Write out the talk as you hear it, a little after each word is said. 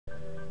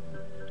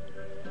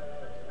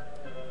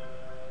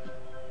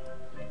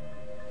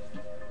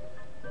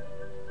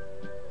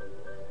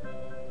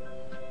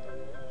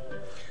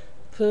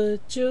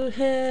Put your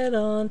head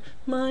on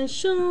my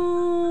shoulder.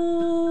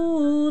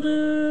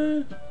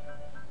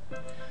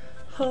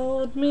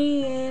 Hold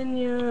me in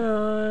your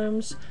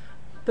arms,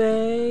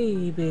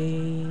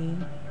 baby.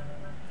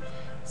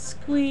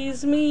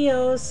 Squeeze me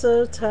oh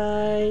so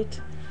tight.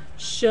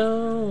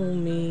 Show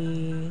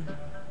me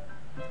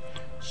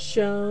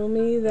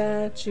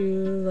that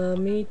you love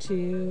me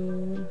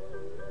too.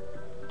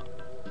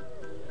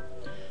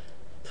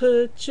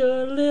 Put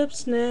your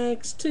lips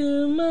next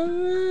to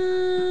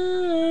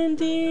mine,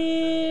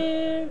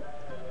 dear.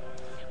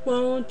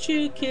 Won't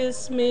you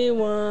kiss me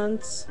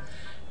once,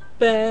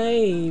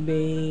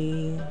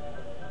 baby?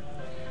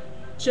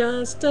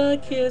 Just a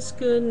kiss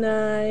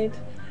goodnight,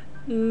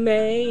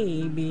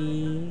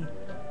 maybe.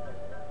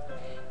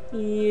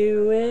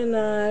 You and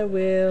I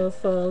will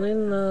fall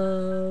in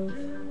love.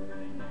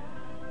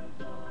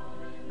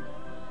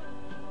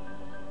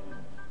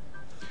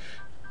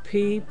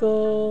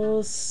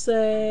 People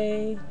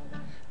say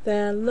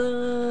that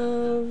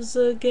love's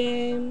a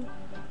game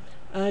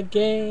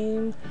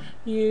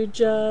you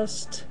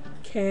just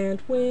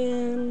can't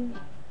win.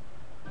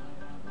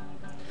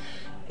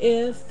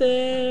 If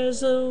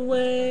there's a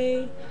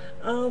way,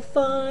 I'll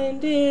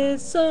find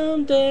it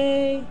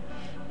someday,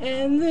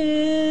 and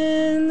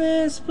then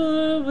this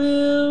poor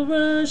will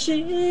rush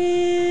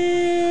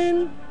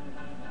in.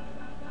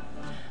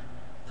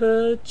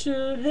 Put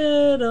your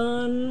head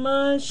on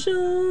my shoulder,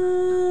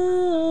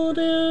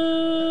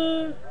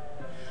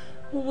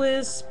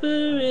 whisper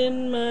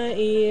in my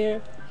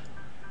ear,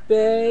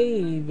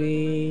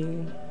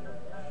 baby,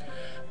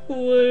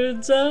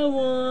 words I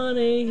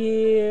wanna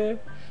hear.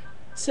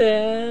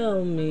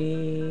 Tell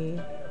me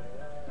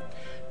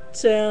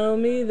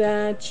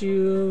that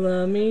you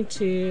love me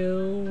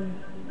too.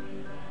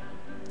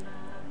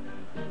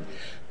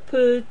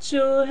 Put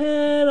your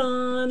head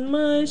on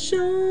my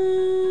shoulder,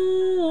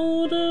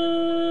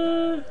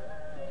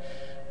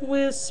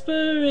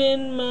 whisper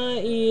in my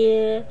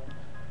ear,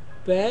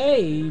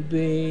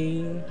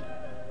 baby,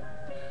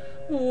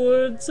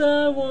 words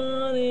I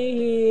wanna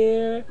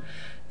hear.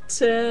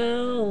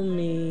 Tell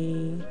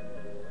me,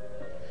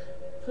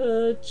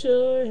 put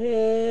your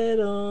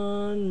head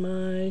on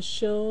my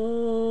shoulder.